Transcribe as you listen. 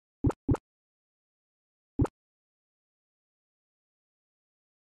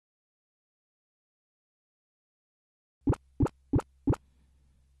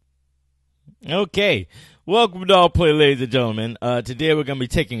Okay, welcome to All Play, ladies and gentlemen. Today we're going to be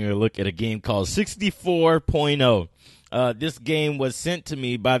taking a look at a game called 64.0. This game was sent to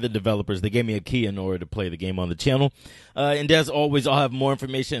me by the developers. They gave me a key in order to play the game on the channel. And as always, I'll have more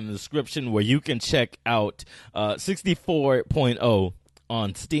information in the description where you can check out 64.0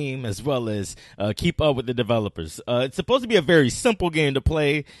 on Steam, as well as keep up with the developers. It's supposed to be a very simple game to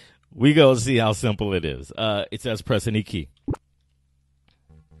play. We go see how simple it is. It says press any key.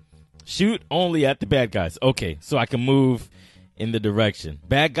 Shoot only at the bad guys. Okay, so I can move in the direction.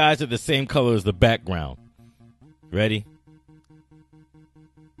 Bad guys are the same color as the background. Ready?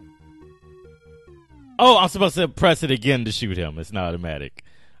 Oh, I'm supposed to press it again to shoot him. It's not automatic.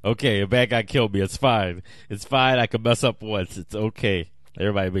 Okay, a bad guy killed me. It's fine. It's fine. I can mess up once. It's okay.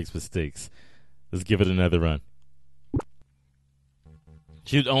 Everybody makes mistakes. Let's give it another run.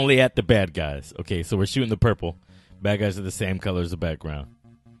 Shoot only at the bad guys. Okay, so we're shooting the purple. Bad guys are the same color as the background.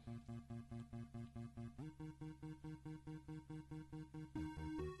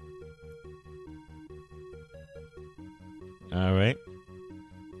 All right.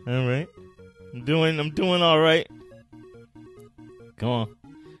 I'm doing all right. Come on.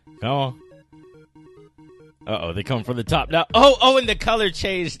 Uh-oh, they come from the top now. Oh, and the color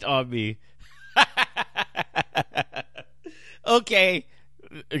changed on me. Okay.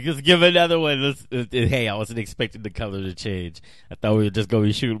 Just give another one. Hey, I wasn't expecting the color to change. I thought we were just going to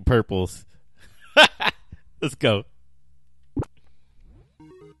be shooting purples. Let's go.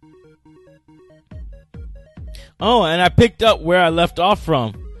 Oh, and I picked up where I left off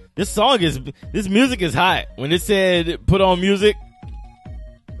from. This music is hot. When it said put on music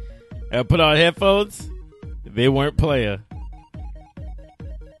and put on headphones, they weren't playing.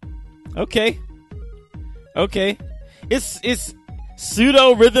 Okay. It's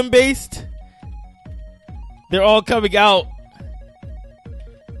pseudo rhythm based. They're all coming out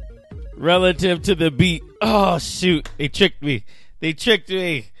relative to the beat. Oh shoot, they tricked me.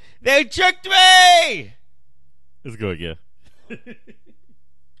 Let's go again.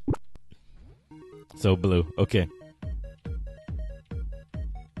 So blue. Okay.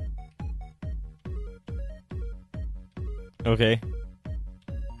 Okay.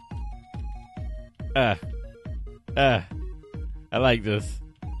 I like this.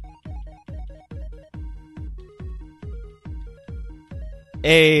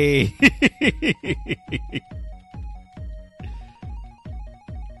 Hey.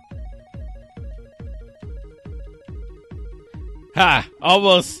 Ha!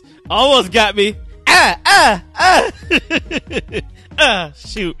 Almost got me.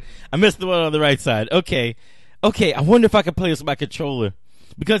 Shoot. I missed the one on the right side. Okay. I wonder if I can play this with my controller.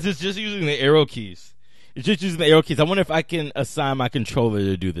 Because it's just using the arrow keys. I wonder if I can assign my controller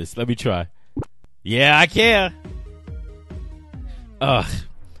to do this. Let me try. Yeah, I can. But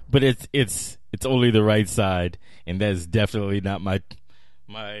it's only the right side. And that's definitely not my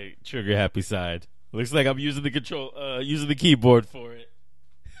trigger happy side. Looks like I'm using the keyboard for it.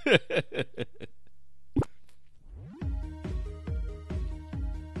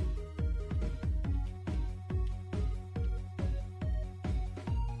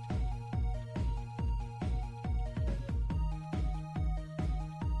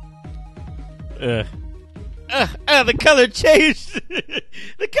 The color changed.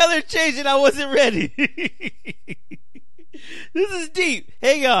 The color changed and I wasn't ready. This is deep.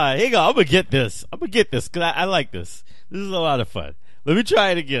 Hang on. I'm gonna get this because I like this. This is a lot of fun. Let me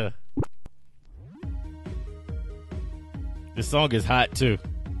try it again. This song is hot too.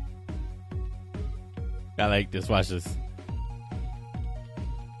 I like this. Watch this.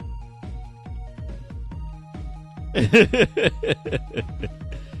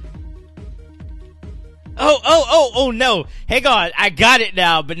 Oh no. Hang on. I got it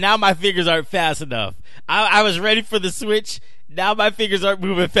now, but now my fingers aren't fast enough. I was ready for the switch. Now my fingers aren't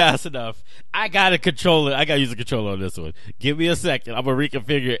moving fast enough. I gotta use a controller on this one. Give me a second. I'm gonna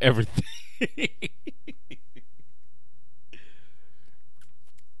reconfigure everything.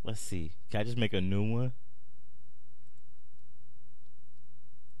 Let's see. Can I just make a new one?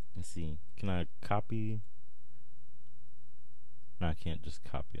 Let's see. Can I copy? No, I can't just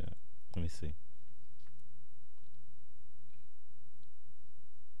copy that. Let me see.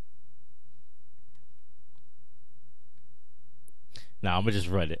 Nah, I'm gonna just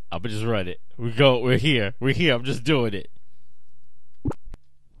run it. We're here. I'm just doing it.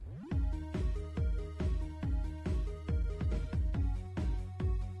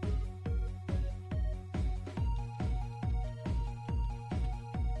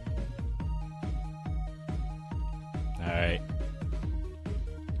 All right.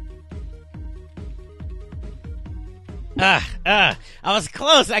 I was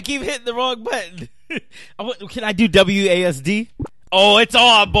close. I keep hitting the wrong button. Can I do WASD? Oh, it's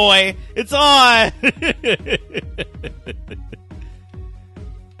on, boy. It's on.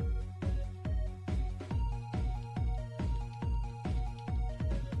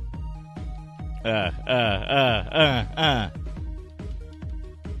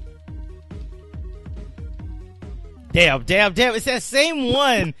 Damn. It's that same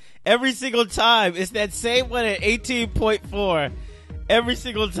one every single time. It's that same one at 18.4 every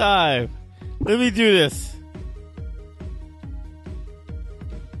single time. Let me do this.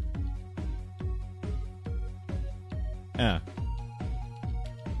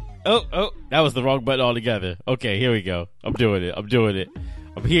 Oh, that was the wrong button altogether. Okay, here we go. I'm doing it. I'm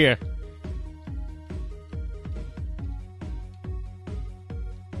here.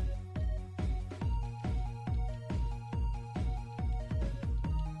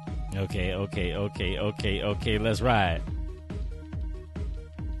 Okay, let's ride.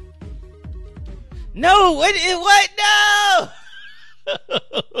 No, what? No!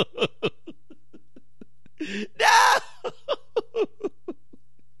 No!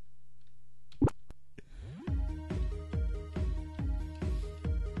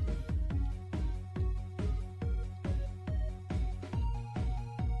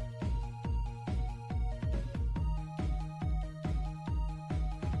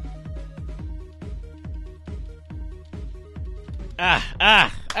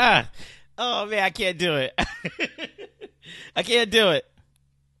 Oh man, I can't do it. I can't do it.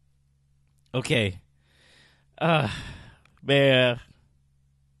 Okay. Man.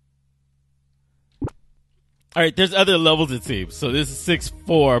 Alright, there's other levels it seems. So this is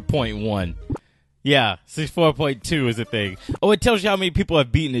 6.4.1. Yeah, 6.4.2 is a thing. Oh, it tells you how many people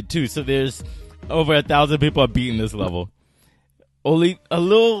have beaten it too. So there's over 1,000 people have beaten this level. Only a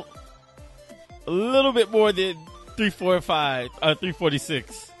little bit more than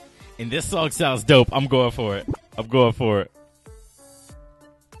 346. And this song sounds dope. I'm going for it.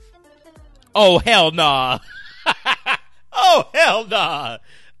 Oh, hell nah. Oh, hell nah.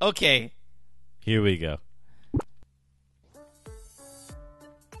 Okay. Here we go.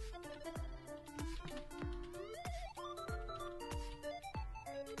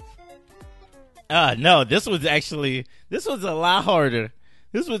 No, this was a lot harder.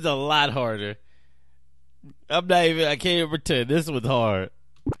 I can't even pretend. This was hard.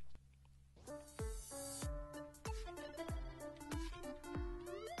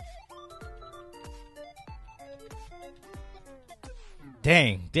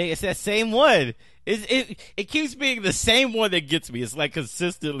 Dang, it's that same one. It keeps being the same one that gets me. It's like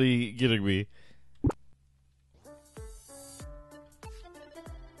consistently getting me.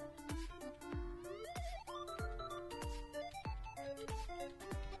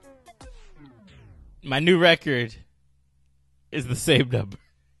 My new record is the same number.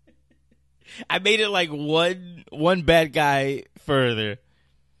 I made it like one bad guy further.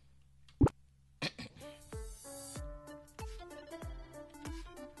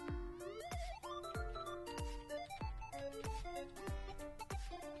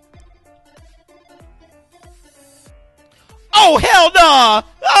 Oh, hell no!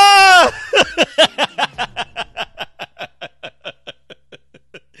 Ah!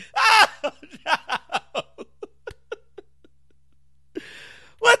 Oh, no!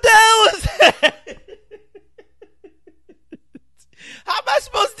 What the hell was that? How am I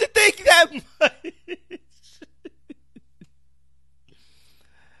supposed to think that much?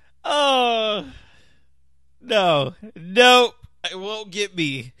 Oh, no. Nope. It won't get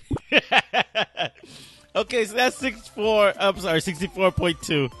me. Okay, so that's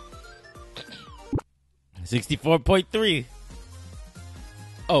 64.2. 64.3.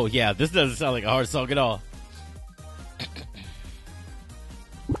 Oh, yeah, this doesn't sound like a hard song at all.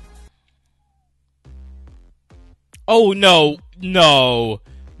 Oh, no.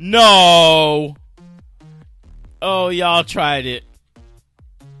 Oh, y'all tried it.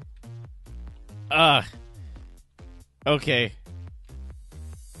 Okay.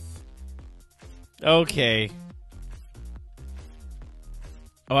 Oh,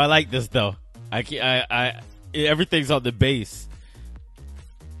 I like this though. Everything's on the bass.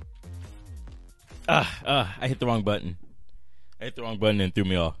 I hit the wrong button. And threw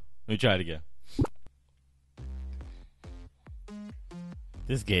me off. Let me try it again.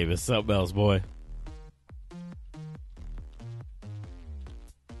 This game is something else, boy.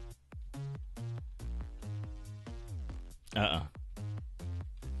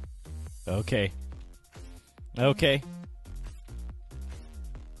 Okay.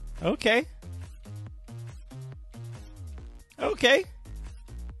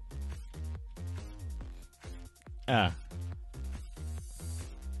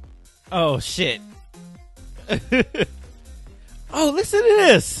 Oh, shit. Oh, listen to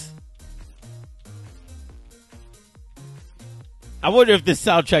this. I wonder if this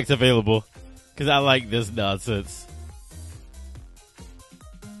soundtrack's available, because I like this nonsense.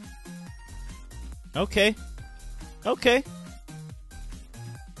 Okay. Okay.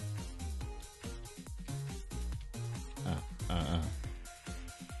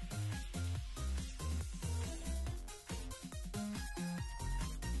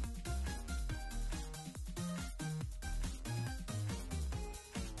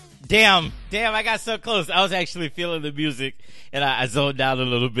 Damn, I got so close. I was actually feeling the music, and I zoned out a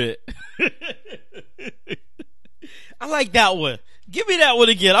little bit. I like that one. Give me that one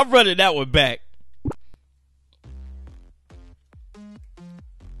again. I'm running that one back.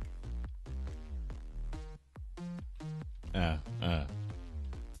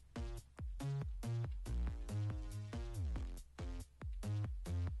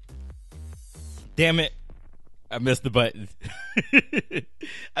 Damn it. I missed the button.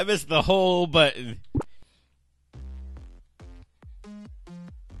 I missed the whole button.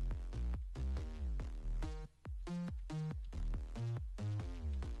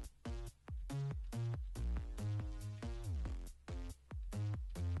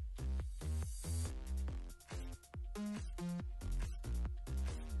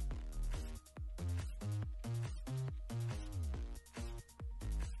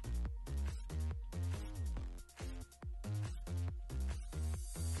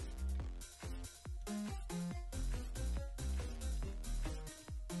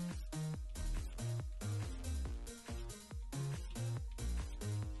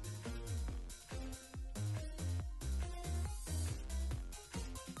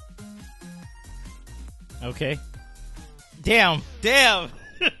 Okay. Damn.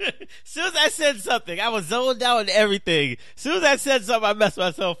 Soon as I said something, I was zoned out and everything. Soon as I said something, I messed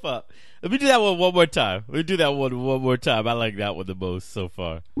myself up. Let me do that one more time. Let me do that one more time. I like that one the most so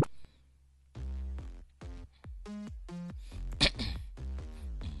far.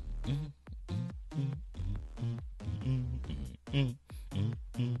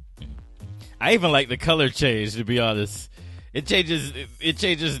 I even like the color change, to be honest. It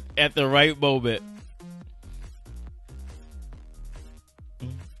changes at the right moment.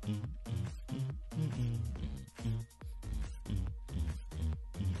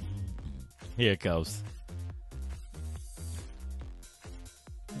 Here it goes.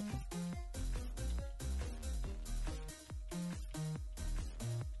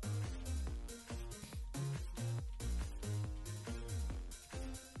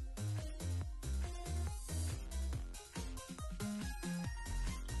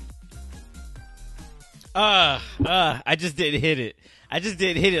 I just didn't hit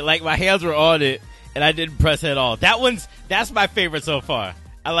it. Like my hands were on it and I didn't press at all. That's my favorite so far.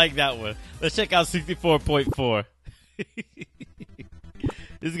 I like that one. Let's check out 64.4.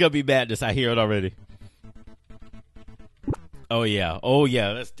 This is gonna be madness. I hear it already. Oh yeah.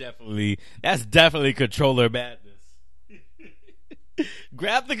 That's definitely controller madness.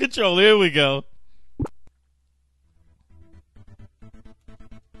 Grab the controller. Here we go.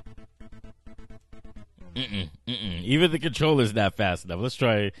 Even the controller's not fast enough. Let's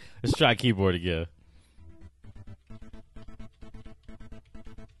try keyboard again.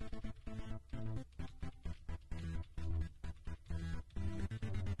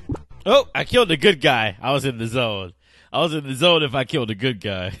 Oh, I killed the good guy. I was in the zone if I killed a good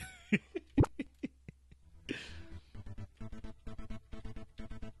guy.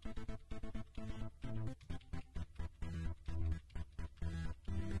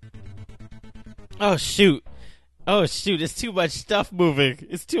 Oh shoot. It's too much stuff moving.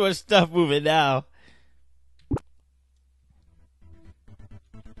 Now.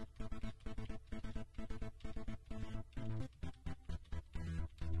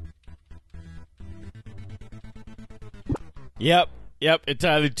 Yep,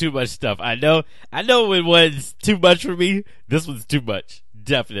 entirely too much stuff. I know when one's too much for me. This one's too much.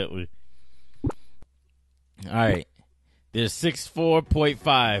 Definitely. Alright. There's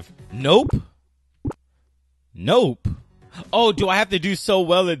 64.5. Nope. Oh, do I have to do so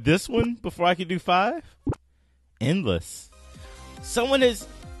well at this one before I can do 5? Endless. Someone is...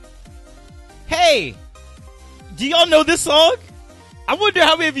 Hey! Do y'all know this song? I wonder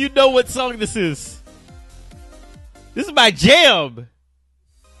how many of you know what song this is. This is my jam.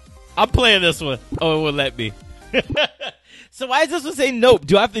 I'm playing this one. Oh, it won't let me. So why does this one say nope?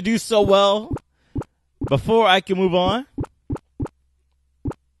 Do I have to do so well before I can move on?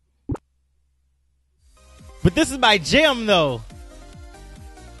 But this is my jam, though.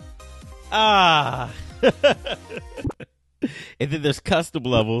 And then there's custom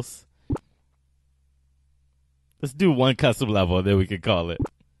levels. Let's do one custom level, and then we can call it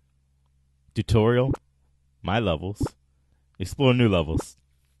tutorial. My levels. Explore new levels.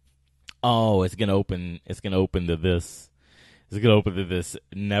 Oh, it's gonna open. It's gonna open to this. It's gonna open to this.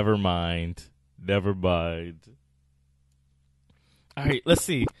 Never mind. Never mind. All right, let's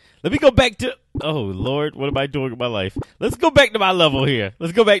see. Let me go back to. Oh Lord, what am I doing with my life? Let's go back to my level here.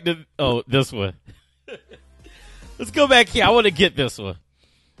 Let's go back to. Oh, this one. Let's go back here. I want to get this one.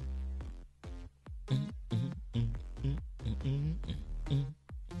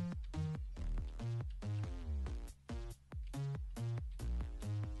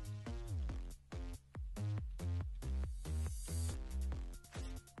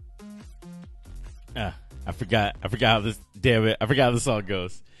 I forgot how this. Damn it! I forgot how the song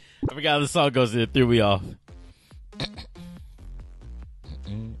goes. I forgot how the song goes, and it threw me off.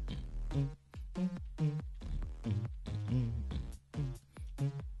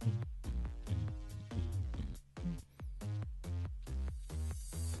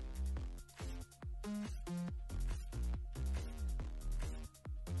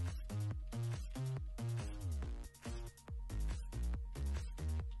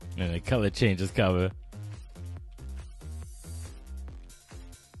 And the color change is coming.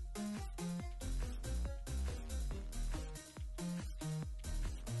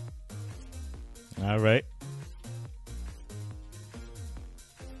 All right.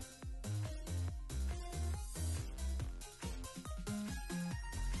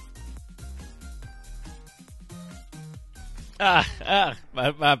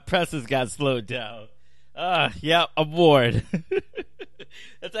 My presses got slowed down. Yeah, I'm bored.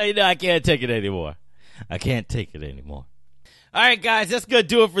 That's how you know I can't take it anymore. I can't take it anymore. All right, guys, that's going to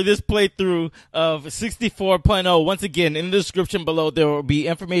do it for this playthrough of 64.0. Once again, in the description below, there will be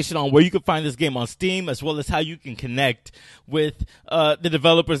information on where you can find this game on Steam, as well as how you can connect with the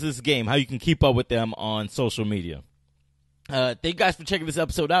developers of this game, how you can keep up with them on social media. Thank you guys for checking this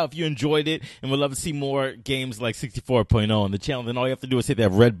episode out. If you enjoyed it and would love to see more games like 64.0 on the channel, then all you have to do is hit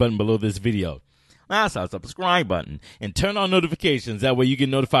that red button below this video. Also, subscribe button and turn on notifications. That way you get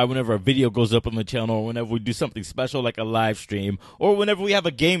notified whenever a video goes up on the channel, or whenever we do something special like a live stream, or whenever we have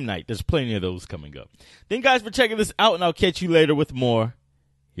a game night. There's plenty of those coming up. Thank you guys for checking this out, and I'll catch you later with more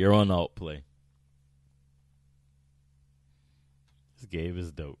here on Altplay. This game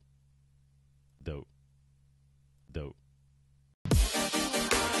is dope. Dope.